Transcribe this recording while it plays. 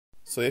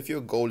So if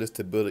your goal is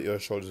to build up your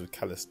shoulders with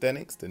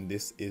calisthenics, then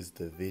this is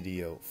the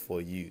video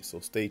for you. So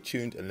stay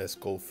tuned and let's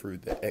go through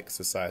the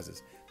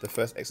exercises. The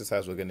first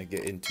exercise we're going to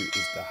get into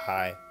is the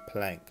high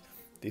plank.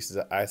 This is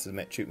an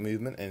isometric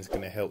movement and it's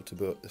going to help to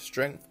build up the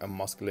strength and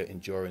muscular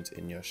endurance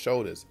in your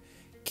shoulders.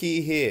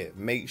 Key here,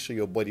 make sure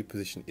your body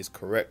position is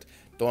correct.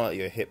 Don't let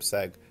your hips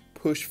sag.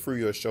 Push through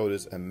your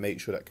shoulders and make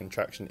sure that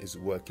contraction is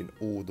working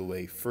all the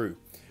way through.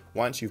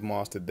 Once you've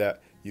mastered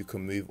that, you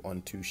can move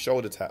on to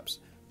shoulder taps.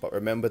 But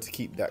remember to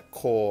keep that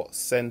core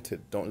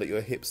centered. Don't let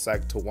your hips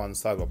sag to one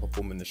side while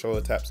performing the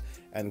shoulder taps,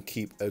 and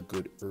keep a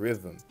good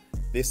rhythm.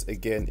 This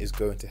again is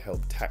going to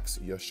help tax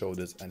your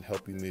shoulders and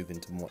help you move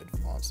into more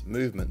advanced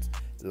movements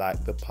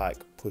like the pike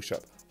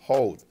push-up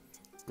hold.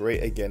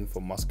 Great again for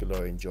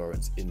muscular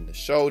endurance in the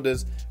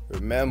shoulders.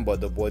 Remember,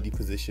 the body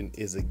position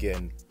is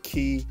again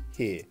key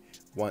here.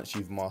 Once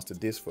you've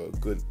mastered this for a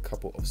good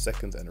couple of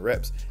seconds and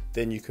reps,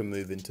 then you can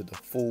move into the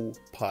full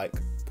pike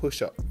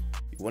push-up.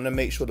 You want to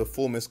make sure the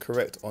form is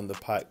correct on the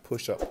pike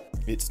push-up.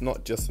 It's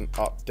not just an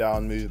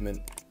up-down movement,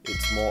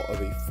 it's more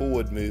of a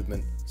forward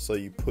movement, so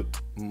you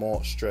put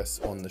more stress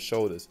on the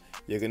shoulders.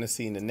 You're going to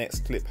see in the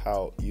next clip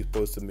how you're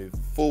supposed to move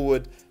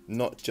forward,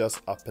 not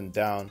just up and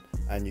down,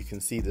 and you can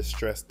see the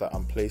stress that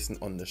I'm placing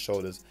on the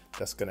shoulders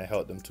that's going to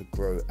help them to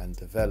grow and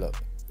develop.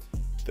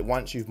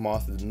 Once you've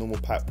mastered the normal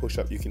pike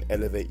push-up, you can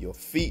elevate your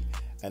feet,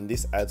 and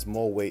this adds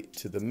more weight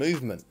to the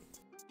movement.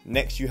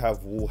 Next, you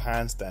have wall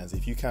handstands.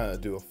 If you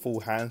cannot do a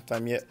full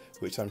handstand yet,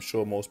 which I'm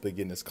sure most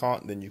beginners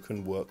can't, then you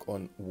can work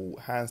on wall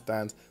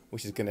handstands,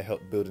 which is going to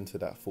help build into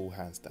that full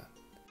handstand.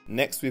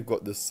 Next, we've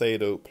got the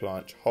pseudo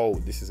planche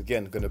hold. This is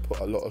again going to put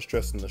a lot of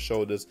stress on the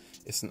shoulders.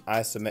 It's an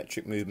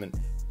isometric movement,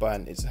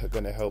 but it's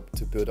going to help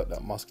to build up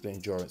that muscular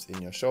endurance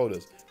in your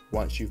shoulders.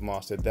 Once you've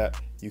mastered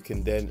that, you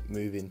can then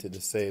move into the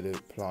pseudo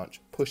planche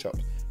push-ups.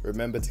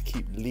 Remember to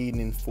keep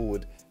leaning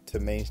forward to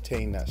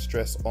maintain that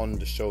stress on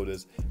the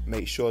shoulders.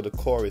 Make sure the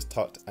core is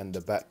tucked and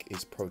the back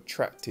is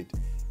protracted.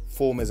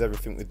 Form is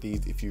everything with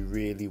these if you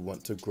really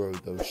want to grow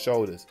those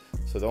shoulders.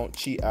 So don't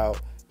cheat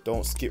out,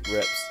 don't skip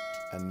reps,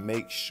 and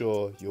make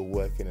sure you're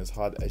working as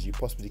hard as you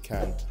possibly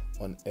can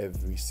on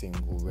every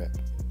single rep.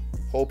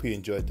 Hope you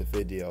enjoyed the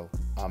video.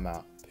 I'm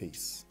out.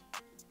 Peace.